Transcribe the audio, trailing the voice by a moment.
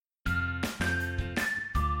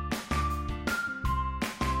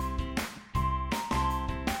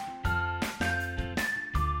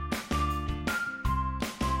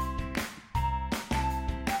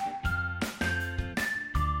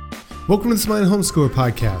Welcome to the Smiling Homeschooler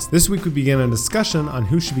podcast. This week we begin a discussion on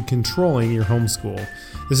who should be controlling your homeschool.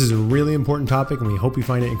 This is a really important topic and we hope you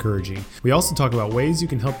find it encouraging. We also talk about ways you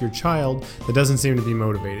can help your child that doesn't seem to be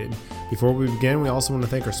motivated. Before we begin, we also want to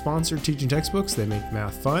thank our sponsor, Teaching Textbooks. They make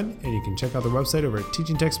math fun, and you can check out their website over at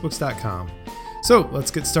teachingtextbooks.com. So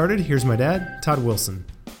let's get started. Here's my dad, Todd Wilson.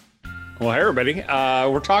 Well, hey everybody.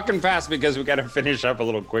 We're talking fast because we got to finish up a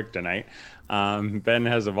little quick tonight. Ben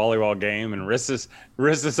has a volleyball game, and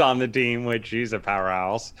Riss is on the team, which he's a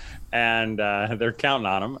powerhouse, and they're counting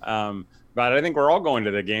on him. But I think we're all going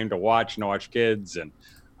to the game to watch kids, and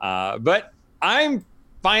but I'm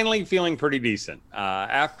finally feeling pretty decent.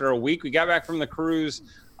 After a week, we got back from the cruise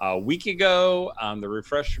a week ago, the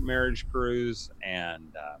Refresh Marriage cruise,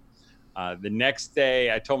 and the next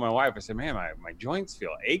day I told my wife, I said, man, my joints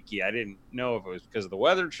feel achy. I didn't know if it was because of the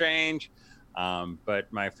weather change.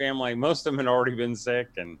 But my family, most of them had already been sick,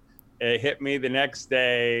 and it hit me the next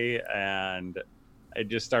day, and it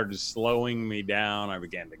just started slowing me down. I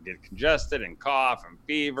began to get congested and cough and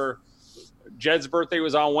fever. Jed's birthday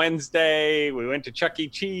was on Wednesday. We went to Chuck E.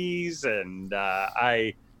 Cheese, and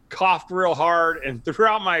I coughed real hard and threw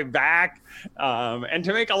out my back. And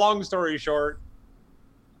to make a long story short,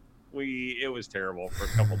 it was terrible for a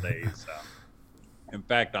couple days. In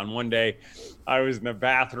fact, on one day, I was in the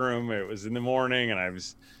bathroom. It was in the morning, and I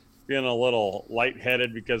was feeling a little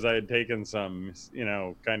lightheaded because I had taken some,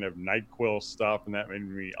 kind of NyQuil stuff, and that made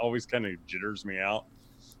me always kind of jitters me out.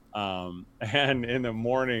 And in the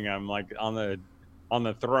morning, I'm like on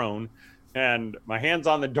the throne, and my hand's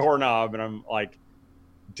on the doorknob, and I'm like,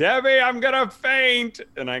 Debbie, I'm gonna faint.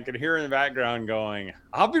 And I could hear in the background going,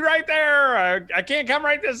 I'll be right there. I can't come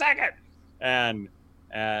right this second.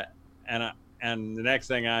 And the next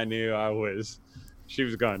thing I knew, she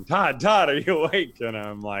was going, Todd, are you awake? And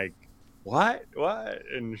I'm like, what?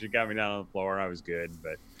 And she got me down on the floor, and I was good.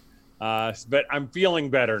 But I'm feeling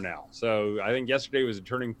better now. So I think yesterday was a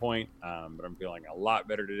turning point, but I'm feeling a lot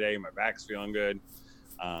better today. My back's feeling good,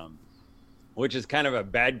 which is kind of a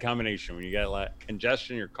bad combination. When you got like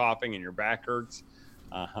congestion, you're coughing, and your back hurts.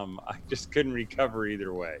 I just couldn't recover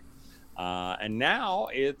either way. And now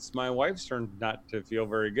it's my wife's turn not to feel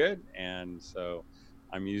very good. And so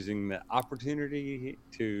I'm using the opportunity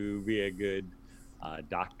to be a good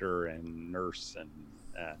doctor and nurse and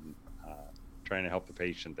trying to help the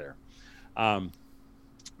patient there.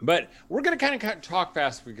 But we're going to kind of talk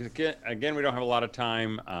fast because, again, we don't have a lot of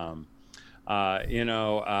time.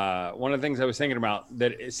 One of the things I was thinking about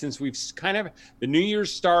that since we've kind of, the new year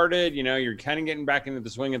started, you're kind of getting back into the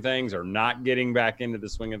swing of things or not getting back into the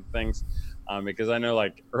swing of things. Because I know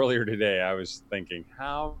like earlier today, I was thinking,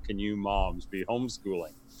 how can you moms be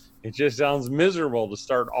homeschooling? It just sounds miserable to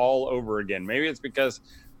start all over again. Maybe it's because,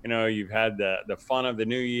 you've had the fun of the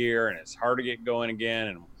new year and it's hard to get going again.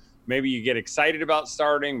 And maybe you get excited about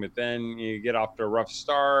starting, but then you get off to a rough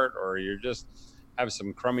start, or you just have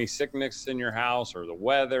some crummy sickness in your house or the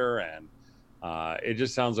weather. And it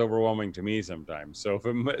just sounds overwhelming to me sometimes. So if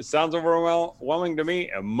it sounds overwhelming to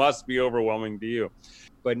me, it must be overwhelming to you.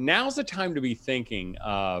 But now's the time to be thinking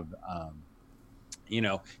of,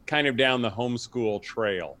 kind of down the homeschool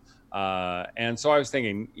trail. And so I was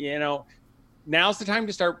thinking, now's the time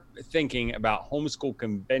to start thinking about homeschool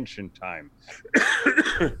convention time.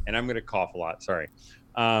 And I'm going to cough a lot. Sorry.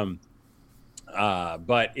 But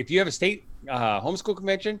if you have a state homeschool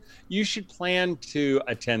convention, you should plan to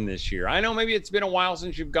attend this year. I know maybe it's been a while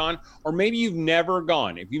since you've gone, or maybe you've never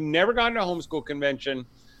gone. If you've never gone to a homeschool convention,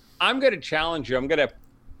 I'm going to challenge you. I'm going to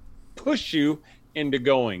push you into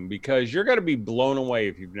going, because you're going to be blown away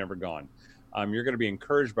if you've never gone. You're going to be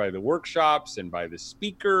encouraged by the workshops and by the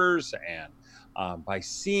speakers and by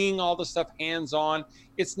seeing all the stuff hands-on.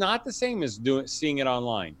 It's not the same as seeing it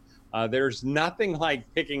online. There's nothing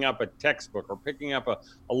like picking up a textbook or picking up a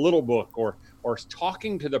little book or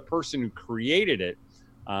talking to the person who created it.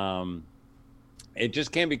 It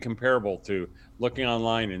just can't be comparable to looking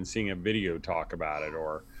online and seeing a video talk about it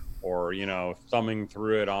or thumbing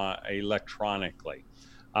through it electronically.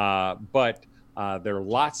 But there are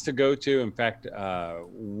lots to go to. In fact,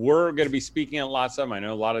 we're going to be speaking at lots of them. I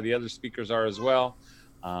know a lot of the other speakers are as well.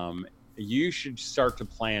 You should start to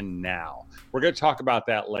plan now. We're going to talk about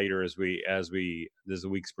that later as the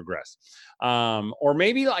weeks progress. Or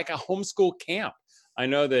maybe like a homeschool camp. I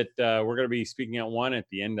know that we're going to be speaking at one at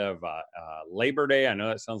the end of Labor Day. I know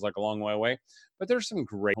that sounds like a long way away, but there's some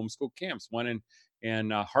great homeschool camps. One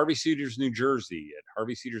in Harvey Cedars, New Jersey at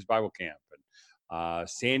Harvey Cedars Bible Camp, and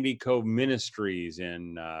Sandy Cove Ministries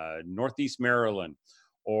in Northeast Maryland,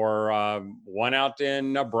 or one out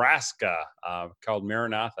in Nebraska called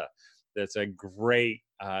Maranatha. That's a great,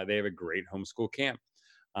 they have a great homeschool camp.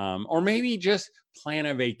 or maybe just plan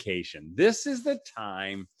a vacation. This is the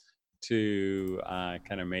time to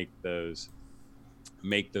kind of make those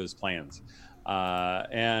plans. I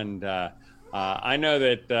know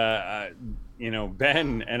that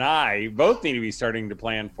Ben and I both need to be starting to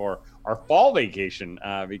plan for our fall vacation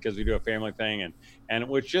because we do a family thing, and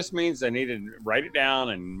which just means I need to write it down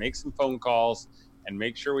and make some phone calls and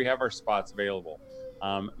make sure we have our spots available.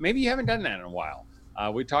 Maybe you haven't done that in a while.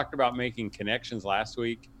 We talked about making connections last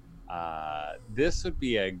week. This would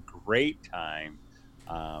be a great time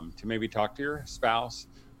to maybe talk to your spouse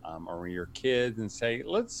or your kids and say,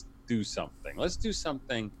 let's do something. Let's do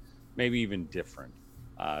something maybe even different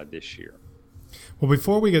this year. Well,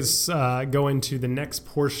 before we go into the next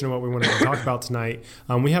portion of what we wanted to talk about tonight,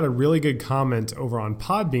 we had a really good comment over on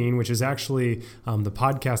Podbean, which is actually the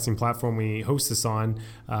podcasting platform we host this on.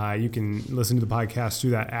 You can listen to the podcast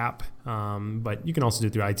through that app, but you can also do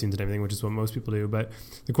it through iTunes and everything, which is what most people do. But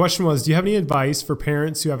the question was, do you have any advice for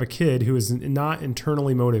parents who have a kid who is not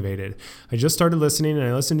internally motivated? I just started listening, and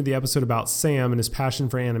I listened to the episode about Sam and his passion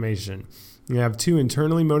for animation. You have 2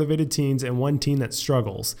 internally motivated teens and 1 teen that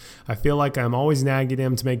struggles. I feel like I'm always nagging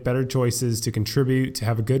them to make better choices, to contribute, to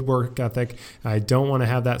have a good work ethic. I don't want to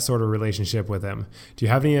have that sort of relationship with them. Do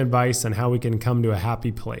you have any advice on how we can come to a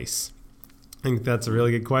happy place? I think that's a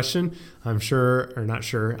really good question. I'm sure, or not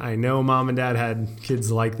sure, I know mom and dad had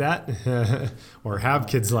kids like that or have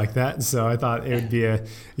kids like that. So I thought it would be a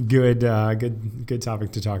good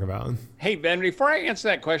topic to talk about. Hey, Ben, before I answer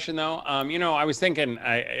that question, though, I was thinking,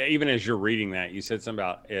 even as you're reading that, you said something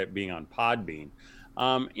about it being on Podbean.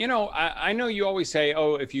 I know you always say,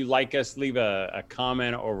 oh, if you like us, leave a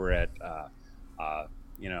comment over at,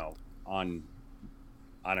 on,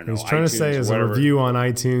 I don't know. He's trying iTunes, to say is a review on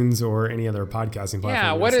iTunes or any other podcasting platform.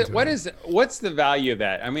 Yeah. What's the value of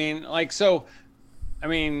that?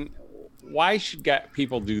 Why should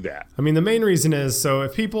people do that? I mean, the main reason is, so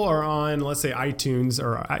if people are on, let's say, iTunes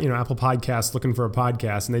or Apple Podcasts looking for a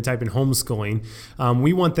podcast and they type in homeschooling,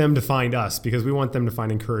 we want them to find us because we want them to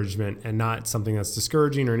find encouragement and not something that's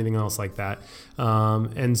discouraging or anything else like that.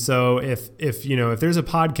 And so if there's a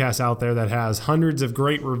podcast out there that has hundreds of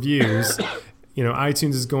great reviews,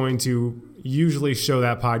 iTunes is going to usually show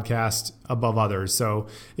that podcast above others. So,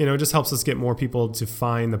 it just helps us get more people to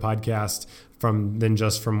find the podcast from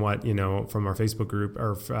what, from our Facebook group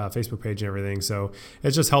or Facebook page and everything. So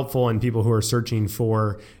it's just helpful, and people who are searching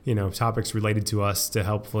for, topics related to us, to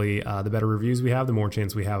hopefully the better reviews we have, the more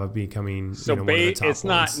chance we have of becoming, one of the top it's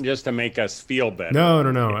ones. Not just to make us feel better. No.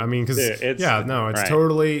 I mean, it's right.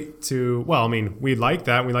 Totally we like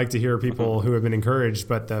that. We like to hear people who have been encouraged,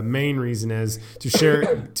 but the main reason is to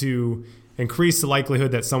share, to increase the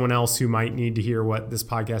likelihood that someone else who might need to hear what this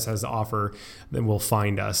podcast has to offer then will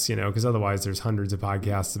find us, because otherwise there's hundreds of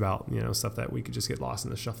podcasts about, stuff that we could just get lost in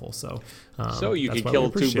the shuffle. So you could kill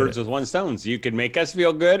 2 birds with 1 stone. You could make us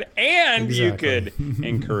feel good, and Exactly. you could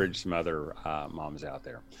encourage some other moms out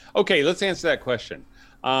there. Okay, let's answer that question.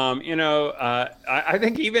 I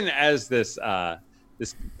think even as this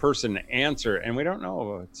person answer, and we don't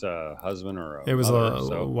know if it's a husband or it was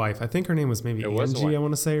a wife. I think her name was maybe Angie, I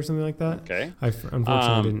want to say, or something like that. Okay. I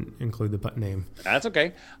unfortunately didn't include the name. That's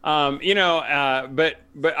okay. But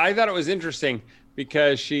I thought it was interesting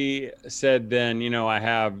because she said then, I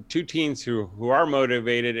have 2 teens who are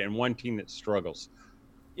motivated and 1 teen that struggles.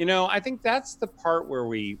 I think that's the part where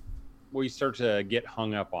we start to get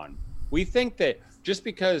hung up on. We think that just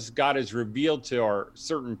because God has revealed to our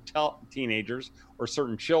certain teenagers or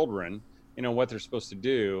certain children, what they're supposed to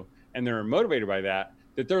do, and they're motivated by that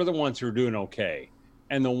they're the ones who are doing okay.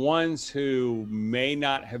 And the ones who may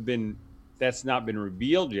not have been, that's not been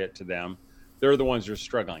revealed yet to them, they're the ones who are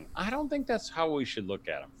struggling. I don't think that's how we should look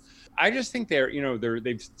at them. I just think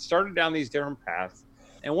they've started down these different paths,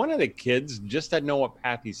 and one of the kids just doesn't know what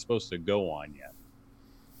path he's supposed to go on yet.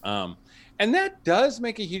 And that does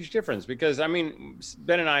make a huge difference because,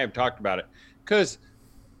 Ben and I have talked about it, because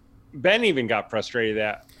Ben even got frustrated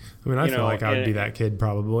that. I feel like I would be that kid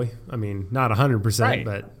probably. Not 100%, right,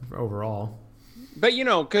 but overall. But,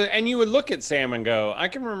 and you would look at Sam and go, I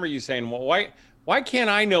can remember you saying, well, why can't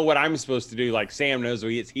I know what I'm supposed to do like Sam knows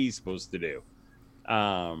what he's supposed to do?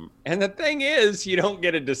 And the thing is, you don't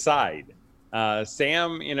get to decide.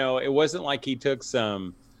 Sam, it wasn't like he took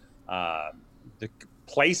some the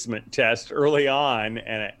placement test early on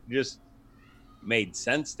and it just made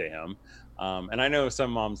sense to him. And I know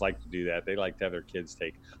some moms like to do that. They like to have their kids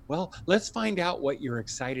take, well, let's find out what you're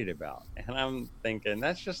excited about. And I'm thinking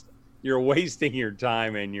you're wasting your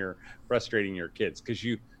time and you're frustrating your kids, because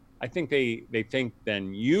I think they think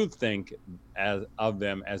then you think of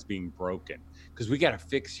them as being broken because we got to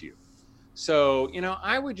fix you. So,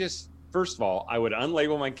 I would just, first of all, I would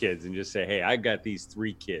unlabel my kids and just say, hey, I got these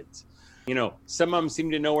 3 kids. Some of them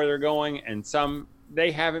seem to know where they're going, and some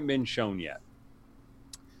they haven't been shown yet.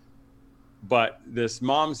 But this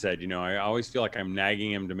mom said, I always feel like I'm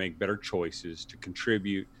nagging him to make better choices, to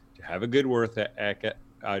contribute, to have a good work ethic,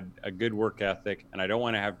 and I don't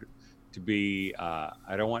want to have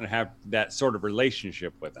I don't want to have that sort of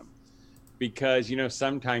relationship with him, because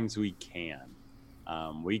sometimes we can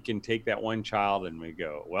take that one child and we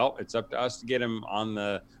go, well, it's up to us to get him on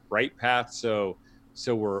the right path, so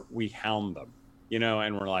we hound them,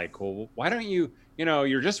 and we're like, well, why don't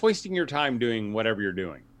you're just wasting your time doing whatever you're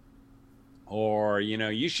doing. Or,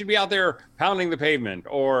 you should be out there pounding the pavement,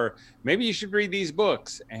 or maybe you should read these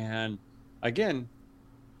books. And again,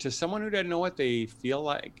 to someone who doesn't know what they feel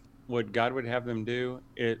like, what God would have them do,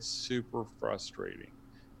 it's super frustrating.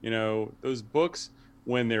 Those books,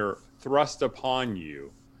 when they're thrust upon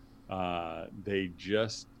you, they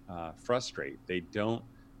just frustrate. They don't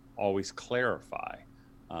always clarify.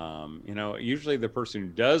 Usually the person who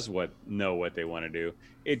does know what they want to do,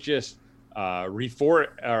 it just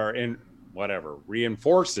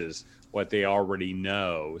reinforces what they already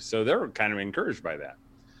know. So they're kind of encouraged by that.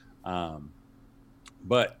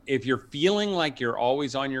 But if you're feeling like you're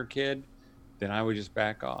always on your kid, then I would just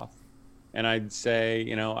back off. And I'd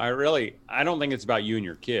say, I don't think it's about you and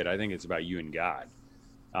your kid. I think it's about you and God.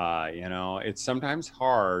 It's sometimes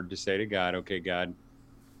hard to say to God, okay, God,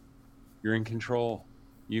 you're in control.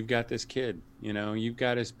 You've got this kid, you've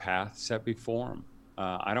got his path set before him.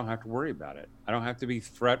 I don't have to worry about it. I don't have to be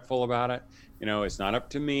fretful about it. It's not up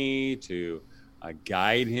to me to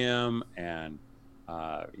guide him and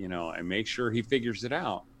make sure he figures it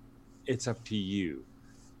out. It's up to you.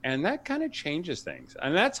 And that kind of changes things.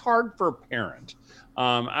 And that's hard for a parent.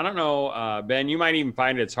 I don't know, Ben, you might even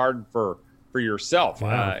find it's hard for yourself.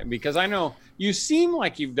 Wow. Because I know you seem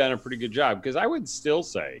like you've done a pretty good job. Because I would still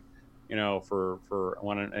say, for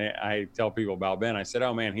when I tell people about Ben, I said,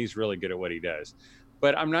 oh man, he's really good at what he does.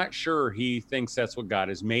 But I'm not sure he thinks that's what God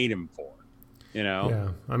has made him for, Yeah.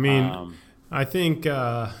 I mean, I think,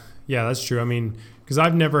 that's true. I mean, because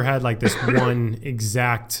I've never had like this one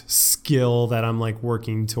exact skill that I'm like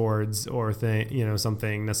working towards or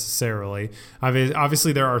something necessarily.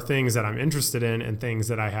 Obviously there are things that I'm interested in and things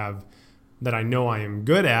that I know I am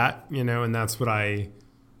good at, and that's what I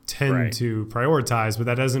tend to prioritize, but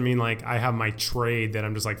that doesn't mean like I have my trade that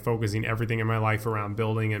I'm just like focusing everything in my life around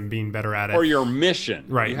building and being better at it. Or your mission.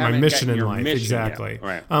 Right. My mission in life. Exactly.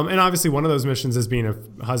 Right. And obviously one of those missions is being a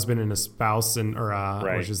husband and a spouse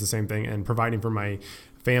which is the same thing, and providing for my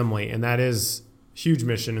family. And that is a huge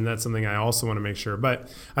mission. And that's something I also want to make sure.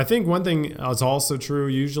 But I think one thing that's also true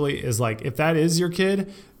usually is like, if that is your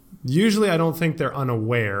kid, usually I don't think they're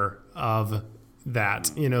unaware of that.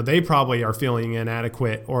 They probably are feeling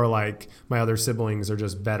inadequate, or like my other siblings are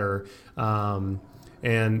just better. And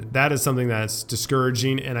that is something that's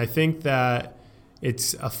discouraging. And I think that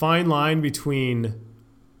it's a fine line between,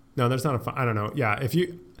 no, there's not I don't know. Yeah.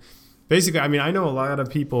 I mean, I know a lot of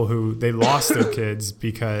people who they lost their kids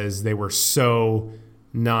because they were so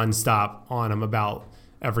nonstop on them about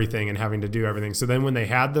everything and having to do everything. So then when they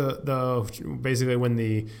had when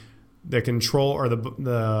the control or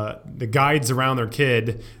the guides around their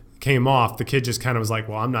kid came off, the kid just kind of was like,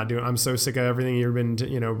 well, I'm so sick of everything you've been,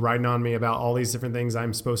 riding on me about all these different things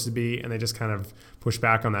I'm supposed to be. And they just kind of push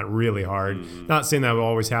back on that really hard. Mm-hmm. Not saying that will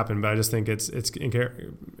always happen, but I just think it's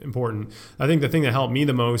important. I think the thing that helped me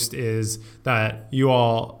the most is that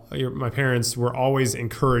my parents were always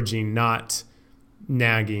encouraging, not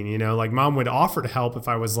nagging. Like mom would offer to help if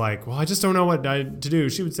I was like, well, I just don't know what to do.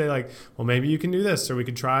 She would say like, well, maybe you can do this, or we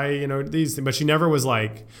could try these things. But she never was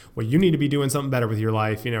like, well, you need to be doing something better with your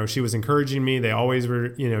life. She was encouraging me. They always were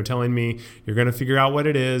telling me, you're going to figure out what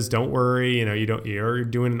it is, don't worry, you're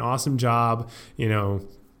doing an awesome job,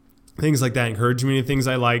 things like that, encouraging me to things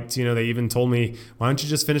I liked. They even told me, why don't you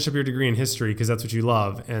just finish up your degree in history, because that's what you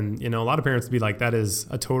love. And a lot of parents would be like, that is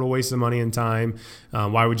a total waste of money and time.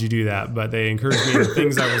 Why would you do that? But they encouraged me in the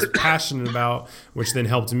things I was passionate about, which then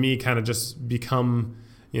helped me kind of just become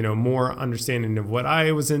more understanding of what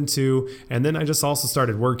I was into. And then I just also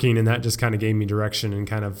started working, and that just kind of gave me direction and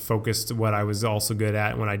kind of focused what I was also good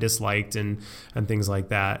at and what I disliked and things like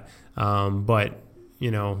that.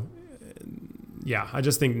 Yeah, I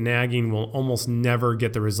just think nagging will almost never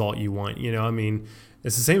get the result you want. I mean,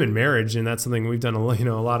 it's the same in marriage, and that's something we've done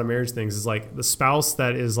a lot of marriage things is like the spouse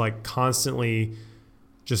that is like constantly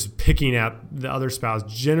just picking at the other spouse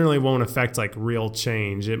generally won't affect like real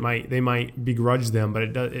change. They might begrudge them,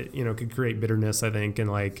 but it could create bitterness, I think, and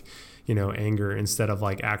like, anger instead of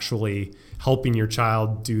like actually helping your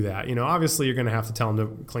child do that. Obviously you're going to have to tell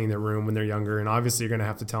them to clean their room when they're younger. And obviously you're going to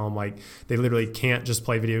have to tell them like they literally can't just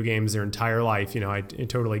play video games their entire life. I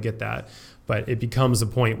totally get that. But it becomes a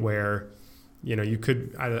point where, you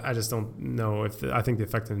could, I just don't know if I think the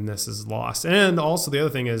effectiveness is lost. And also the other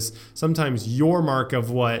thing is sometimes your mark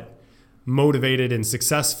of what motivated and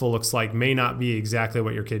successful looks like may not be exactly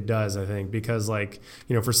what your kid does, I think, because like,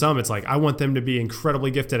 for some it's like, I want them to be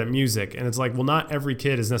incredibly gifted at music. And it's like, well, not every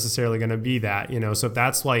kid is necessarily going to be that, so if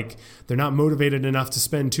that's like, they're not motivated enough to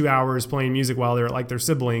spend 2 hours playing music while they're like their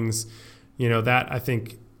siblings, that I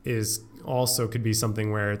think is also could be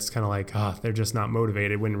something where it's kind of like, they're just not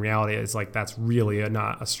motivated, when in reality it's like that's really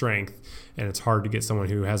not a strength, and it's hard to get someone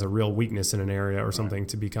who has a real weakness in an area or something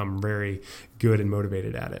to become very good and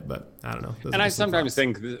motivated at it. But I don't know. And I sometimes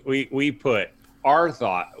think that we put our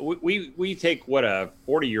thought, we take what a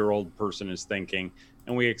 40-year-old person is thinking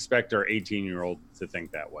and we expect our 18-year-old to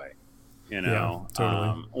think that way. Yeah,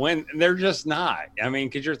 totally. When they're just not. I mean,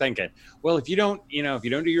 because you're thinking, well, if you don't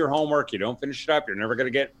do your homework, you don't finish it up, you're never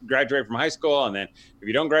going to graduate from high school. And then if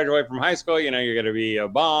you don't graduate from high school, you're going to be a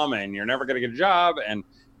bum and you're never going to get a job. And,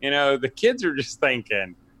 the kids are just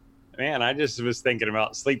thinking, man, I just was thinking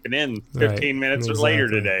about sleeping in 15 minutes or later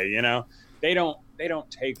today. They don't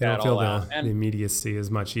take that all out. And the immediacy as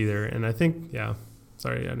much either. And I think,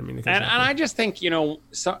 sorry, I didn't mean to cut you off. And I just think,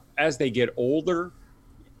 so as they get older,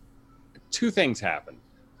 two things happen.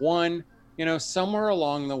 One, somewhere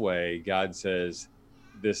along the way, God says,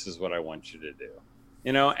 this is what I want you to do.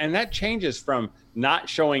 And that changes from not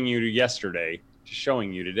showing you yesterday to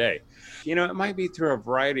showing you today. It might be through a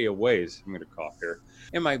variety of ways. I'm going to cough here.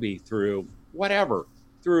 It might be through whatever,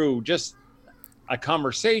 through just a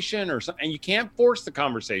conversation or something. And you can't force the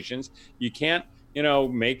conversations. You can't,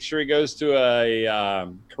 make sure he goes to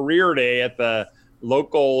a career day at the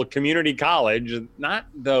local community college, not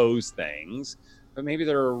those things, but maybe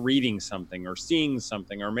they're reading something or seeing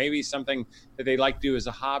something, or maybe something that they like to do as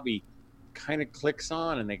a hobby kind of clicks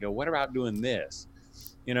on and they go, what about doing this?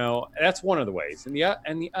 That's one of the ways. And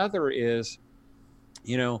the other is,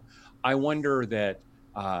 I wonder that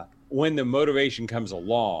when the motivation comes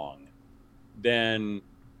along, then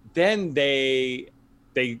they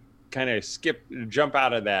kind of jump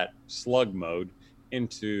out of that slug mode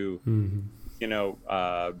into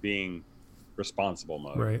being responsible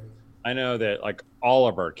mode. Right. I know that like all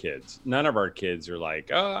of our kids, none of our kids are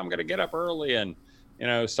like, oh, I'm going to get up early and,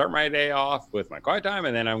 start my day off with my quiet time.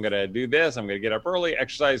 And then I'm going to do this. I'm going to get up early,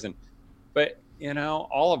 exercise. But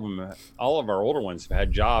all of our older ones have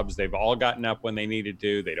had jobs. They've all gotten up when they needed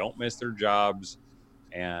to. They don't miss their jobs,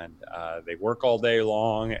 and they work all day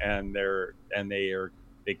long, and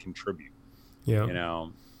they contribute,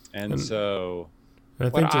 and so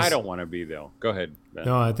I don't want to be though. Go ahead, Ben.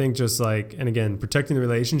 No, I think just like, and again, protecting the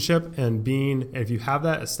relationship and if you have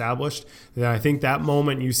that established, then I think that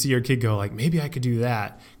moment you see your kid go like, maybe I could do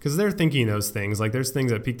that. Because they're thinking those things, like there's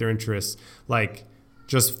things that pique their interest, like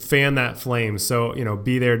just fan that flame. So,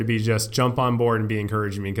 be there to be just jump on board and be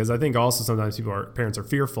encouraging me. Because I think also sometimes parents are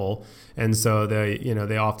fearful. And so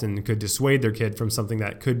they often could dissuade their kid from something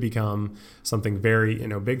that could become something very,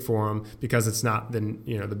 big for them, because it's not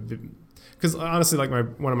because honestly, like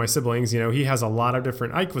one of my siblings, he has a lot of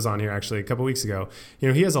different, Ike was on here actually a couple weeks ago,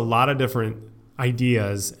 he has a lot of different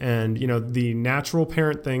ideas. And, the natural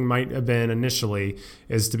parent thing might have been initially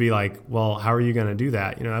is to be like, well, how are you going to do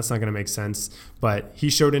that? That's not going to make sense. But he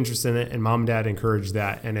showed interest in it, and mom and dad encouraged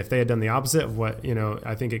that. And if they had done the opposite of what,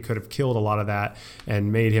 I think it could have killed a lot of that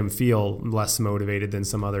and made him feel less motivated than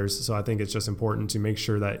some others. So I think it's just important to make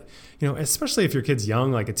sure that, especially if your kid's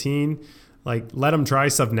young, like a teen, like let them try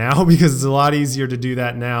stuff now, because it's a lot easier to do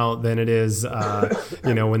that now than it is,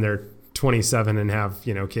 when they're 27 and have,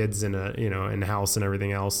 kids in a house and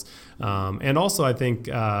everything else. And also I think,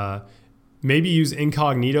 maybe use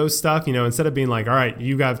incognito stuff, instead of being like, all right,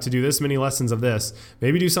 you have to do this many lessons of this,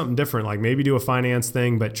 maybe do something different. Like maybe do a finance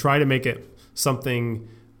thing, but try to make it something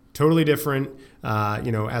totally different,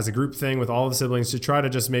 as a group thing with all the siblings, to try to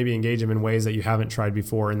just maybe engage him in ways that you haven't tried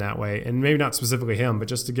before in that way. And maybe not specifically him, but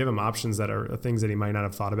just to give him options that are things that he might not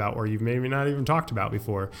have thought about, or you've maybe not even talked about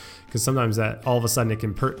before. Because sometimes that all of a sudden it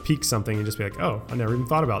can pique something and just be like, oh, I never even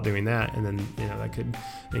thought about doing that. And then, that could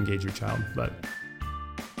engage your child. But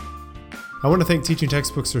I want to thank Teaching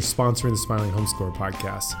Textbooks for sponsoring the Smiling Homeschooler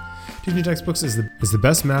podcast. Teaching Textbooks is the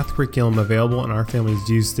best math curriculum available, and our family's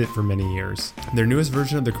used it for many years. Their newest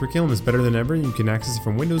version of the curriculum is better than ever, and you can access it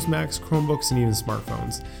from Windows, Macs, Chromebooks, and even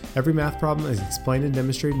smartphones. Every math problem is explained and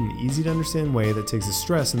demonstrated in an easy-to-understand way that takes the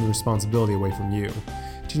stress and the responsibility away from you.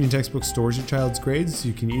 Teaching Textbooks stores your child's grades so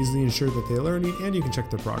you can easily ensure that they're learning and you can check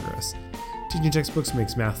their progress. Teaching Textbooks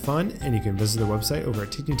makes math fun, and you can visit their website over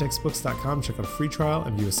at teachingtextbooks.com, check out a free trial,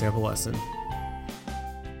 and view a sample lesson.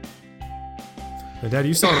 Now, Dad,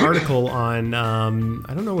 you saw an article on,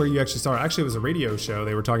 I don't know where you actually saw it. Actually, it was a radio show.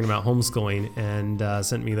 They were talking about homeschooling and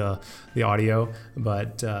sent me the audio.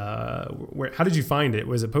 But how did you find it?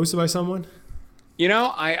 Was it posted by someone?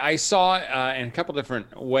 I saw it in a couple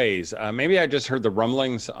different ways. Maybe I just heard the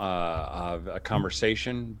rumblings of a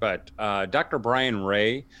conversation. But Dr. Brian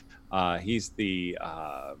Ray, he's the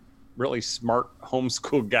really smart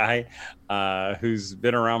homeschool guy who's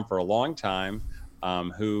been around for a long time.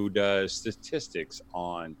 Who does statistics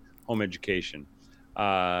on home education.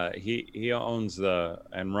 He owns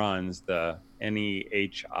and runs the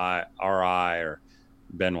NEHRI, or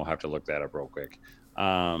Ben will have to look that up real quick,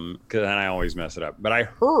 because then I always mess it up. But I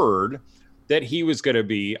heard that he was going to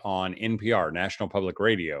be on NPR, National Public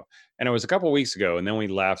Radio, and it was a couple of weeks ago, and then we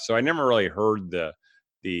left, so I never really heard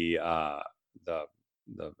the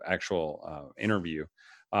actual interview.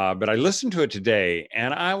 But I listened to it today,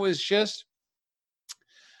 and I was just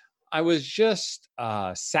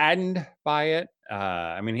saddened by it.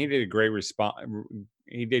 I mean, he did great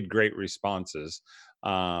responses,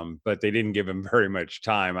 but they didn't give him very much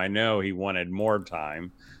time. I know he wanted more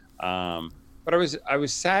time, but I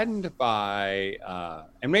was saddened by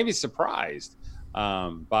and maybe surprised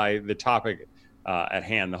by the topic at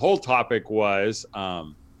hand. The whole topic was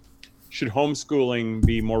should homeschooling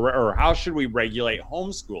be more, or how should we regulate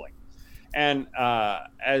homeschooling? And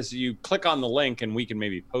as you click on the link, and we can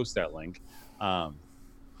maybe post that link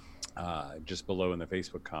just below in the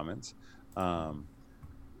Facebook comments,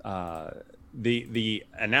 the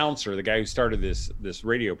announcer, the guy who started this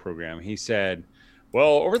radio program, he said,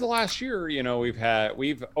 well, over the last year,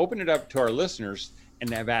 we've opened it up to our listeners and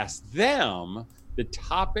have asked them the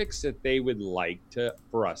topics that they would like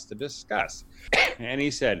for us to discuss. And he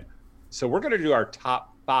said, so we're going to do our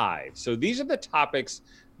top 5. So these are the topics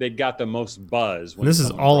that got the most buzz. This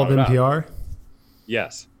is all of NPR?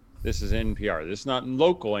 Yes, this is NPR. This is not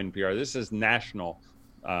local NPR. This is national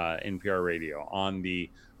NPR radio on the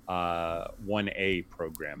 1A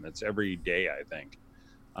program. It's every day, I think.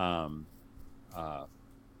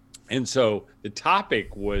 And so the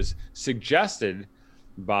topic was suggested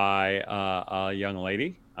by a young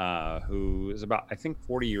lady who is about, I think,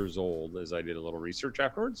 40 years old, as I did a little research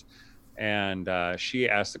afterwards. And she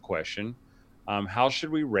asked the question, how should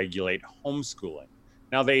we regulate homeschooling?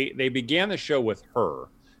 Now, they began the show with her,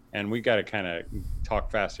 and we got to kind of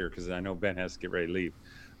talk fast here because I know Ben has to get ready to leave.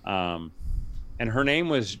 And her name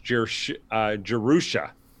was Jerusha.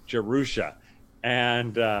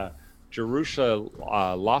 And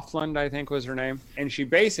Jerusha Laughlin, I think was her name. And she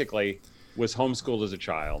basically was homeschooled as a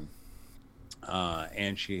child.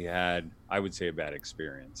 And she had, I would say, a bad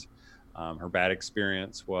experience. Her bad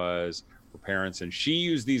experience was her parents, and she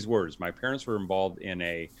used these words. My parents were involved in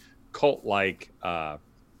a cult-like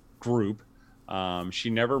group. She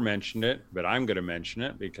never mentioned it, but I'm going to mention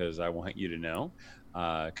it because I want you to know,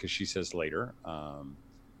 because she says later,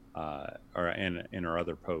 or in her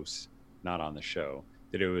other posts, not on the show,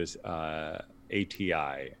 that it was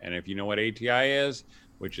ATI. And if you know what ATI is,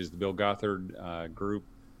 which is the Bill Gothard group,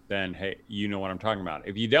 then, hey, you know what I'm talking about.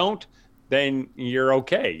 If you don't, then you're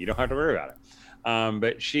okay. You don't have to worry about it.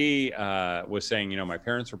 But she was saying, my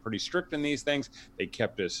parents were pretty strict in these things. They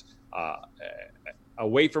kept us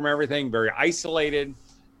away from everything, very isolated.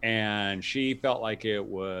 And she felt like it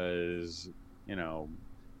was,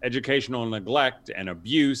 educational neglect and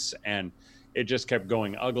abuse. And it just kept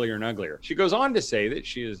going uglier and uglier. She goes on to say that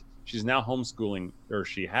she's now homeschooling, or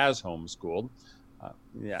she has homeschooled.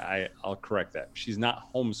 I'll correct that. She's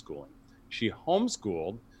not homeschooling. She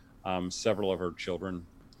homeschooled several of her children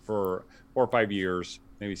for 4 or 5 years,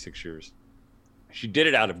 maybe 6 years. She did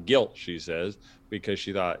it out of guilt, she says, because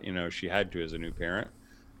she thought, she had to as a new parent.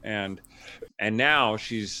 And now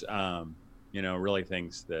she's, really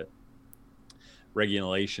thinks that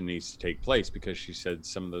regulation needs to take place, because she said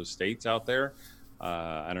some of those states out there,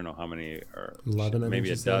 I don't know how many, or 11,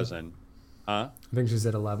 maybe a dozen. Huh? I think she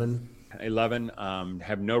said 11. 11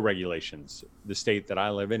 have no regulations. The state that I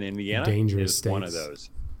live in, Indiana, dangerous is states. One of those,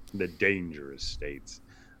 the dangerous states.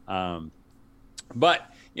 But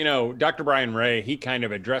Dr. Brian Ray, he kind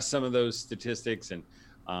of addressed some of those statistics, and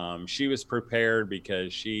she was prepared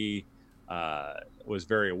because she was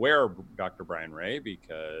very aware of Dr. Brian Ray,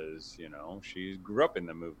 because she grew up in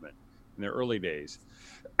the movement in the early days.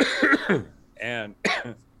 And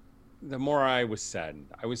the more I was saddened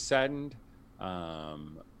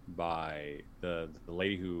by the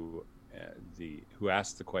lady who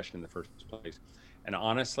asked the question in the first place. And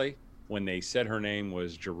honestly, when they said her name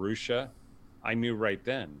was Jerusha, I knew right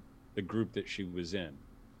then the group that she was in.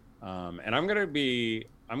 And I'm going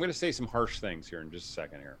to say some harsh things here in just a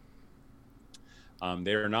second here.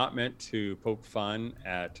 They are not meant to poke fun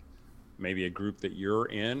at maybe a group that you're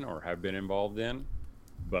in or have been involved in,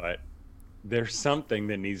 but there's something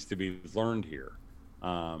that needs to be learned here.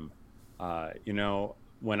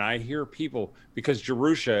 When I hear people, because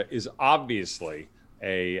Jerusha is obviously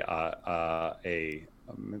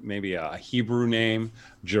maybe a Hebrew name.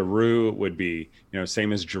 Jeru would be,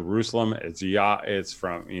 same as Jerusalem. It's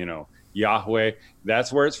from, Yahweh.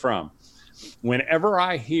 That's where it's from. Whenever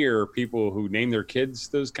I hear people who name their kids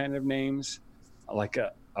those kind of names, like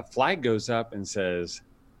a flag goes up and says,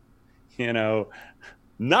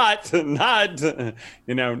 not,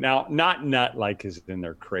 now not nut like as in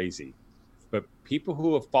they're crazy, but people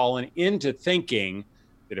who have fallen into thinking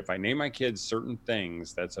that if I name my kids certain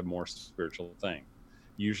things, that's a more spiritual thing.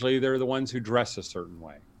 Usually they're the ones who dress a certain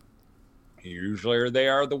way. Usually they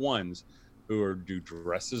are the ones who do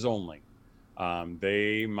dresses only.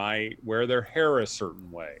 They might wear their hair a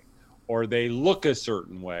certain way, or they look a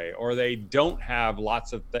certain way, or they don't have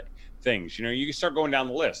lots of things. You can start going down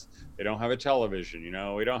the list. They don't have a television.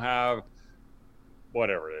 We don't have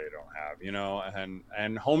whatever they don't have,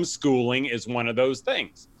 and homeschooling is one of those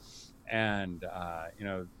things. And,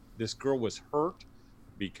 this girl was hurt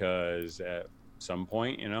because at some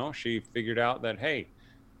point, she figured out that, hey,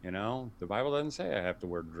 the Bible doesn't say I have to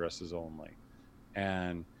wear dresses only.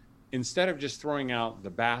 And instead of just throwing out the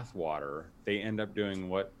bathwater, they end up doing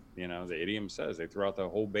what, the idiom says. They throw out the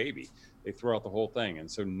whole baby. They throw out the whole thing. And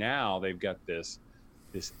so now they've got this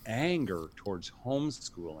anger towards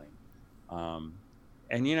homeschooling. And,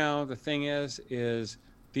 the thing is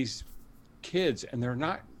these kids, and they're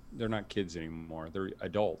not kids anymore. They're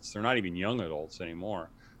adults. They're not even young adults anymore.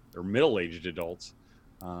 They're middle-aged adults.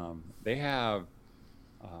 They have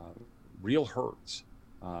real hurts.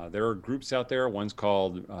 There are groups out there. One's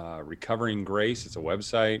called Recovering Grace. It's a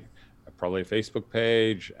website, probably a Facebook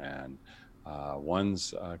page, and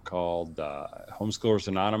one's called Homeschoolers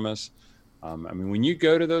Anonymous. When you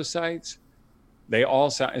go to those sites, they all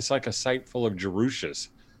sound, it's like a site full of Jerushas.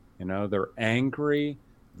 They're angry.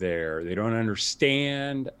 They don't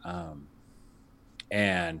understand.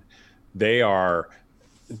 And they are,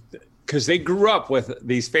 because they grew up with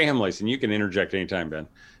these families, and you can interject anytime, Ben.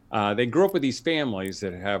 They grew up with these families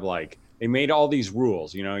that have they made all these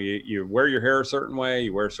rules. You wear your hair a certain way,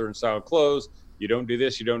 you wear a certain style of clothes, you don't do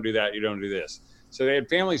this, you don't do that, you don't do this. So they had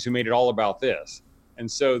families who made it all about this.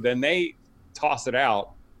 And so then they toss it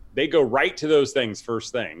out. They go right to those things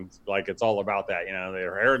first thing, like it's all about that.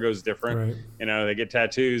 Their hair goes different. Right. They get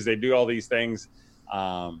tattoos. They do all these things.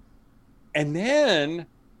 And then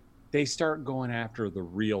they start going after the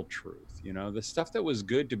real truth. The stuff that was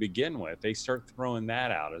good to begin with, they start throwing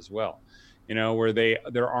that out as well. Where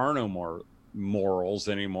there are no more morals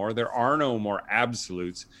anymore. There are no more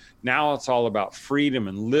absolutes. Now it's all about freedom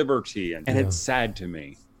and liberty. And it's sad to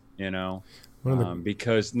me,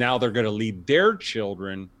 because now they're going to lead their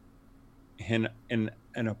children in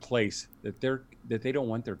a place that they don't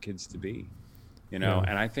want their kids to be, and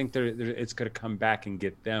I think it's going to come back and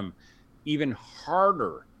get them even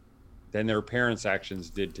harder than their parents' actions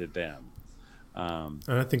did to them. And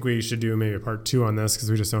I think we should do maybe a part 2 on this because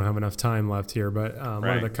we just don't have enough time left here. But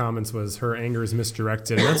one of the comments was her anger is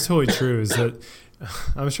misdirected, and that's totally true. Is that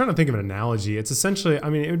I was trying to think of an analogy. It's essentially,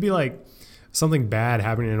 it would be like something bad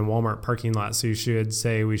happening in a Walmart parking lot. So you should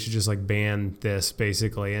say we should just ban this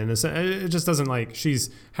basically. And it just doesn't she's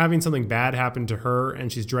having something bad happen to her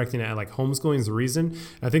and she's directing it at homeschooling is the reason.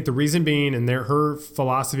 And I think the reason being, and her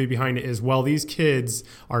philosophy behind it is, well, these kids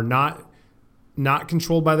are not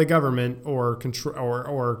controlled by the government or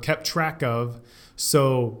kept track of.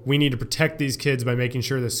 So we need to protect these kids by making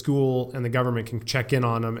sure the school and the government can check in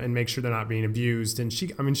on them and make sure they're not being abused. And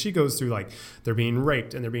she goes through they're being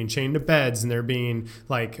raped and they're being chained to beds and they're being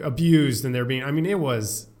abused and they're being,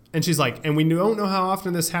 and she's and we don't know how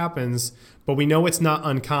often this happens, but we know it's not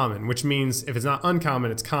uncommon, which means if it's not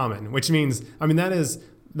uncommon, it's common, which means, that is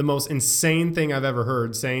the most insane thing I've ever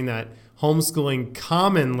heard, saying that homeschooling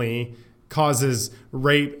commonly causes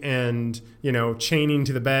rape and, chaining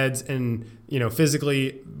to the beds and,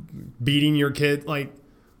 physically beating your kid.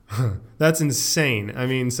 That's insane.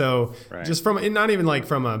 Just from, not even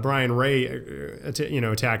from a Brian Ray,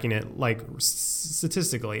 attacking it,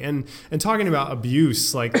 statistically and talking about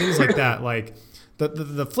abuse, things like that,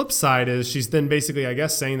 the flip side is she's then basically, I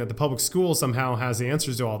guess, saying that the public school somehow has the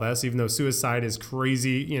answers to all this, even though suicide is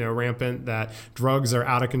crazy, rampant, that drugs are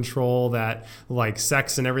out of control, that like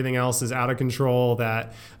sex and everything else is out of control,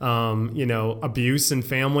 that, abuse in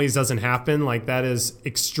families doesn't happen. Like that is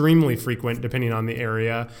extremely frequent depending on the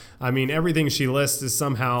area. I mean, everything she lists is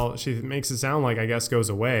somehow, she makes it sound like, I guess, goes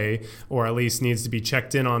away, or at least needs to be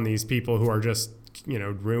checked in on these people who are just,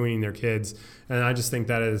 ruining their kids. And I just think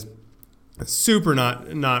that is super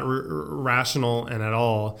not rational and at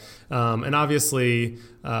all. And obviously,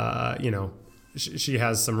 she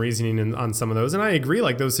has some reasoning on some of those. And I agree,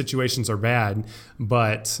 like those situations are bad,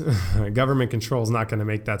 but government control is not going to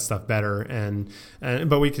make that stuff better.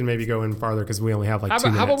 But we can maybe go in farther because we only have like 2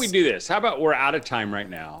 minutes. How about we do this? How about we're out of time right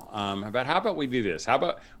now? How about we do this? How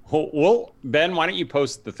about, Ben, why don't you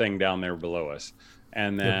post the thing down there below us?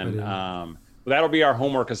 And then that'll be our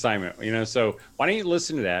homework assignment, so why don't you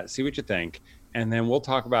listen to that, see what you think, and then we'll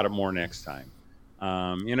talk about it more next time.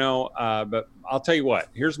 But I'll tell you what,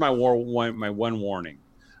 here's my one warning.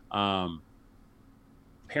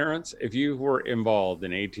 Parents, if you were involved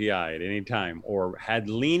in ATI at any time or had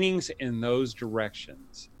leanings in those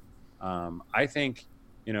directions, I think,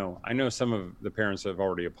 I know some of the parents have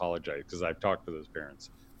already apologized because I've talked to those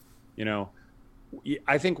parents.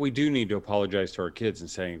 I think we do need to apologize to our kids and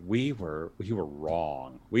saying we were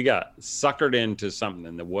wrong. We got suckered into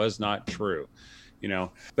something that was not true,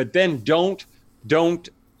 but then don't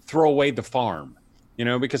throw away the farm,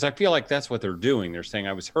 because I feel like that's what they're doing. They're saying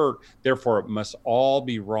I was hurt, therefore it must all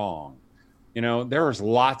be wrong. There was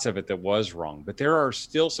lots of it that was wrong, but there are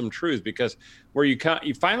still some truths, because where you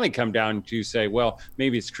finally come down to say, well,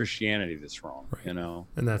 maybe it's Christianity that's wrong, right.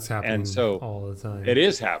 And that's happening and so all the time. It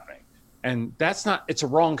is happening. And it's a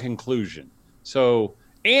wrong conclusion. So,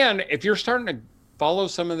 and if you're starting to follow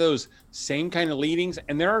some of those same kind of leadings,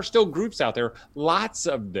 and there are still groups out there, lots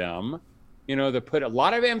of them, that put a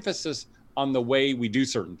lot of emphasis on the way we do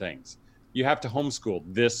certain things. You have to homeschool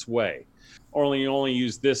this way, or you only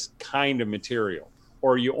use this kind of material,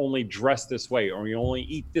 or you only dress this way, or you only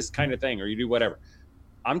eat this kind of thing, or you do whatever.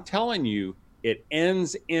 I'm telling you, it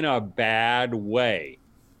ends in a bad way.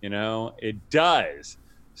 It does.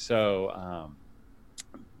 So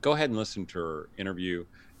go ahead and listen to her interview,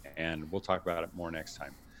 and we'll talk about it more next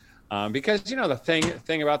time. Because the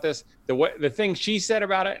thing about this, the thing she said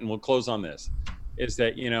about it, and we'll close on this, is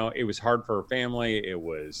that it was hard for her family. It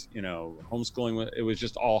was homeschooling. It was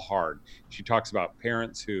just all hard. She talks about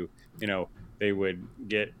parents who they would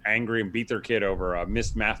get angry and beat their kid over a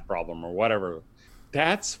missed math problem or whatever.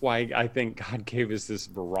 That's why I think God gave us this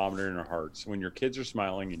barometer in our hearts. When your kids are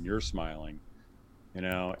smiling and you're smiling,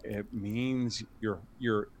 it means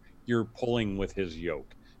you're pulling with his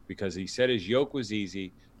yoke, because he said his yoke was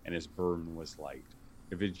easy and his burden was light.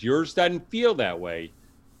 If yours doesn't feel that way,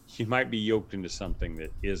 you might be yoked into something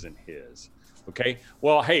that isn't his. Okay.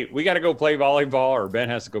 Well, hey, we got to go play volleyball, or Ben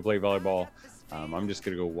has to go play volleyball. I'm just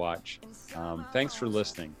going to go watch. Thanks for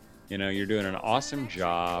listening. You're doing an awesome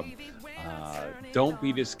job. Don't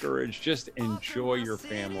be discouraged. Just enjoy your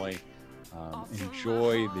family.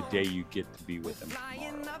 Enjoy the day you get to be with them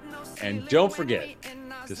tomorrow. And don't forget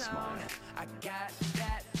to smile.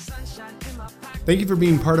 Thank you for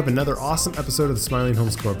being part of another awesome episode of the Smiling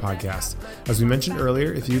Homeschooler podcast. As we mentioned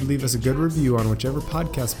earlier, if you'd leave us a good review on whichever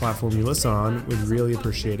podcast platform you listen on, we'd really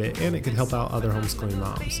appreciate it, and it could help out other homeschooling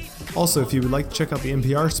moms. Also, if you would like to check out the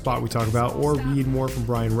NPR spot we talk about or read more from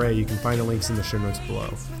Brian Ray, you can find the links in the show notes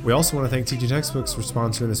below. We also want to thank Teaching Textbooks for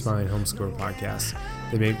sponsoring the Smiling Homeschooler podcast.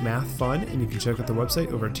 They make math fun, and you can check out their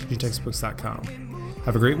website over at teachingtextbooks.com.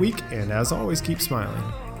 Have a great week, and as always, keep smiling.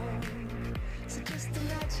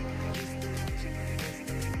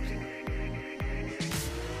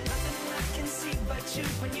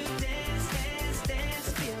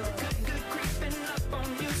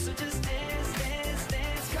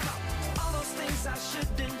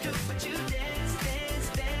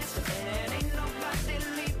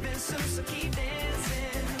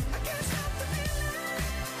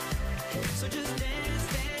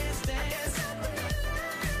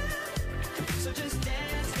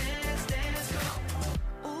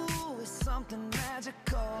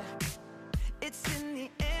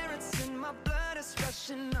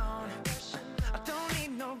 I don't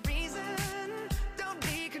need no reason, don't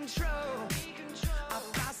need control. I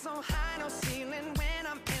fly so high, no ceiling when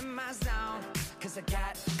I'm in my zone. 'Cause I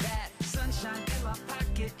got that sunshine in my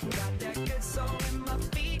pocket, got that good soul in my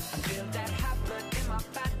feet. I feel that